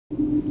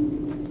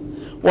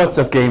What's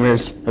up,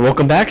 gamers, and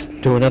welcome back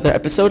to another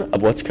episode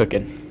of What's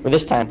Cookin'. For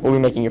this time, we'll be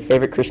making your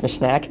favorite Christmas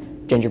snack,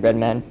 gingerbread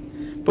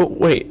men. But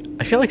wait,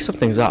 I feel like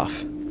something's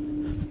off.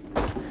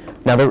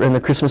 Now that we're in the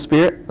Christmas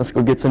spirit, let's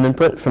go get some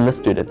input from the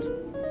students.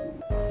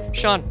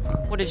 Sean,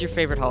 what is your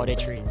favorite holiday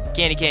treat?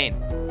 Candy cane.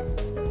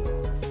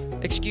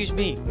 Excuse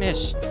me,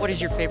 miss, what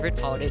is your favorite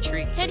holiday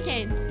treat? Candy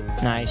canes.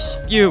 Nice.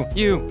 You,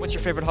 what's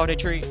your favorite holiday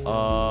treat?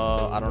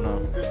 I don't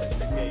know.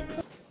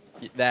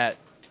 That.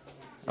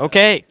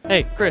 Okay.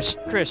 Hey, Chris,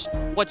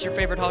 what's your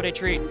favorite holiday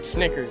treat?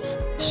 Snickers.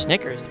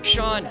 Snickers.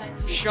 Sean,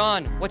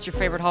 what's your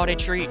favorite holiday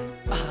treat?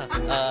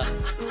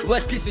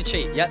 West Crispy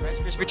treat. Yep. Rice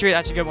Krispie treat,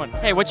 that's a good one.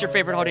 Hey, what's your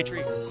favorite holiday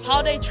treat?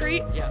 Holiday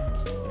treat? Yeah.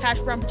 Hash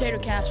brown potato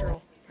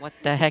casserole. What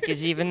the heck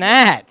is even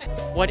that?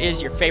 What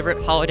is your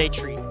favorite holiday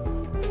treat?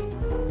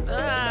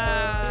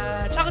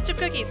 Chocolate chip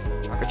cookies.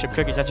 Chocolate chip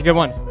cookies, that's a good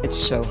one. It's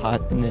so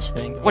hot in this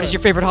thing. What is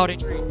your favorite holiday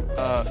treat?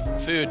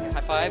 Food.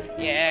 High five?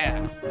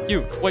 Yeah.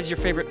 You, what is your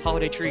favorite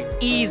holiday treat?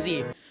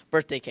 Easy.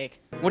 Birthday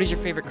cake. What is your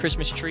favorite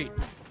Christmas treat?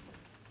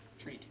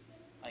 Treat?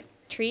 Like,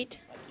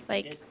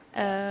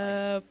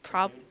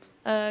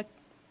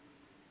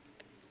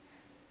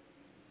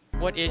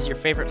 What is your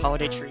favorite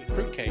holiday treat?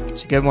 Fruitcake.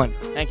 It's a good one.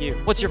 Thank you.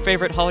 What's your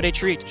favorite holiday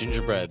treat?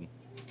 Gingerbread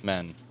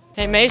men.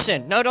 Hey,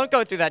 Mason. No, don't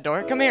go through that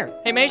door. Come here.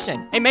 Hey,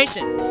 Mason. Hey,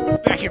 Mason.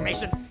 Back here,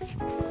 Mason.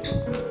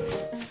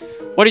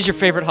 What is your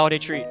favorite holiday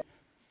treat?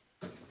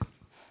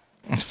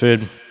 It's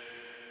food.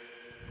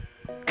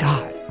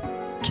 God.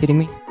 Kidding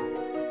me?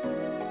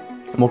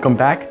 And welcome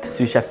back to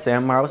Sous Chef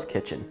Sam Morrow's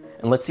kitchen,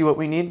 and let's see what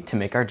we need to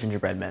make our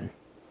gingerbread men.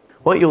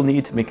 What you'll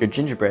need to make your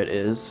gingerbread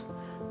is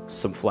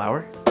some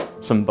flour,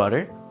 some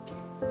butter,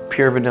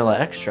 pure vanilla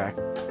extract,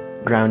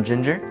 ground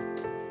ginger,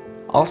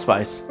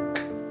 allspice,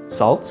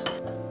 salt,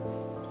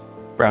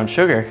 brown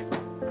sugar,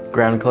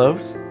 ground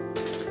cloves,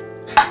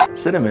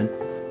 cinnamon,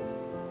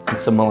 and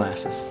some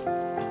molasses.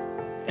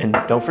 And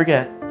don't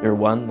forget your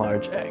 1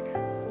 large egg.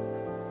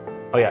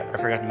 Oh yeah, I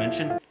forgot to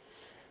mention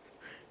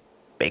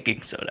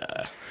baking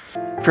soda.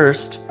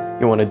 First,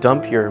 you want to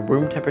dump your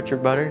room temperature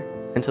butter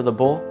into the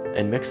bowl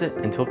and mix it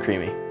until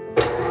creamy.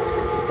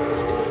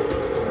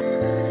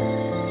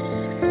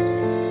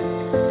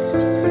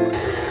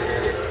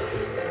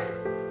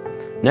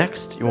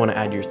 Next, you want to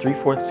add your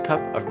 3/4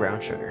 cup of brown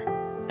sugar,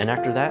 and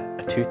after that,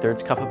 a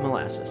 2/3 cup of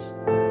molasses.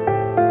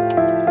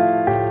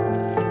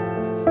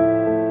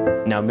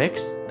 Now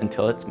mix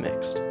until it's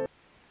mixed.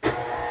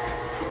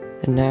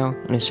 And now,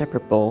 in a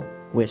separate bowl,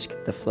 whisk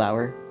the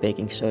flour,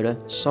 baking soda,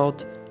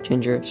 salt,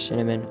 ginger,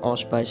 cinnamon,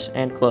 allspice,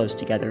 and cloves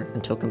together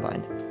until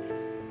combined.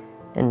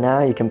 And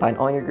now you combine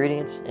all your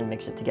ingredients and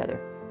mix it together.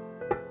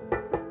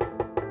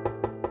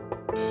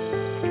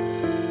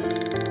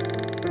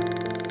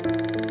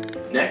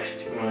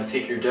 Next, you want to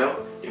take your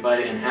dough,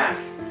 divide it in half,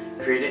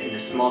 create it into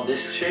small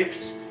disc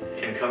shapes,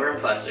 and cover in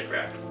plastic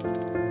wrap.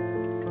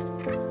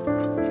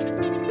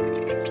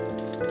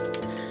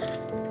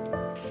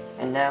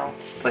 And now,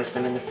 place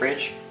them in the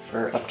fridge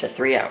for up to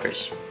 3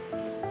 hours.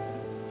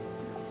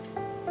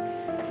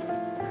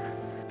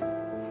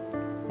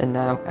 And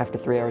now, after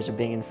 3 hours of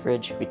being in the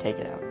fridge, we take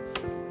it out.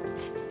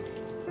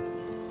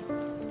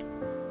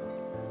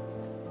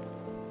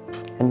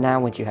 And now,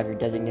 once you have your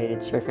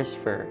designated surface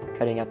for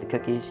cutting out the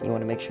cookies, you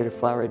want to make sure to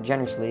flour it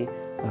generously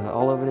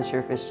all over the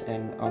surface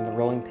and on the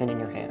rolling pin in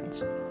your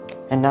hands.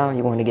 And now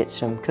you want to get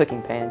some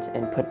cooking pans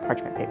and put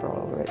parchment paper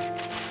all over it.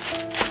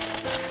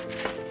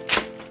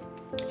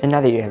 And now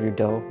that you have your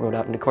dough rolled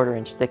out into 1/4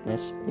 inch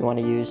thickness, you want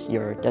to use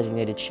your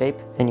designated shape,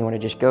 and you want to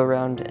just go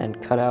around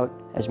and cut out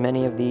as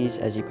many of these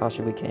as you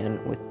possibly can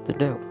with the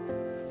dough.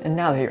 And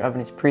now that your oven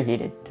is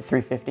preheated to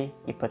 350,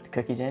 you put the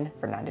cookies in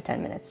for 9 to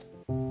 10 minutes.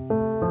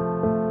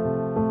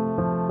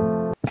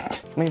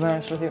 Let me be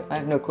honest with you, I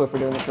have no clue if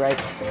we're doing this right.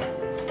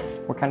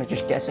 We're kind of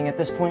just guessing at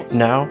this point.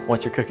 Now,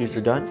 once your cookies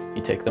are done,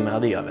 you take them out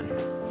of the oven.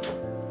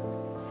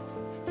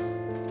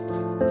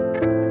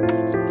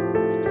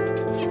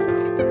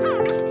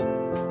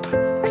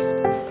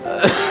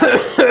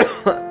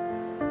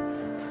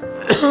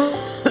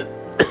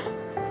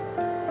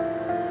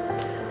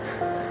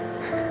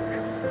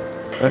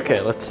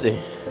 Okay, let's see.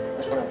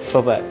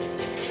 Pull back.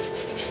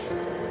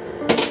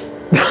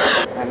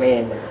 I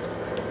mean,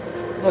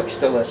 looks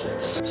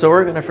delicious. So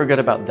we're gonna forget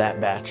about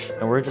that batch,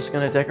 and we're just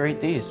gonna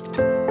decorate these.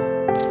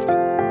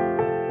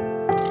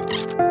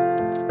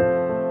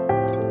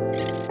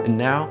 And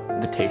now,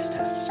 the taste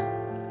test.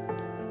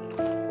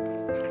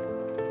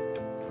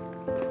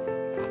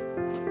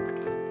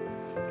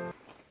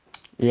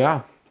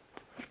 Yeah,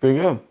 it's pretty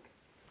good.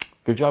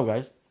 Good job,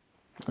 guys.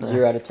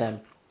 0 out of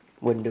 10.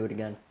 Wouldn't do it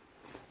again.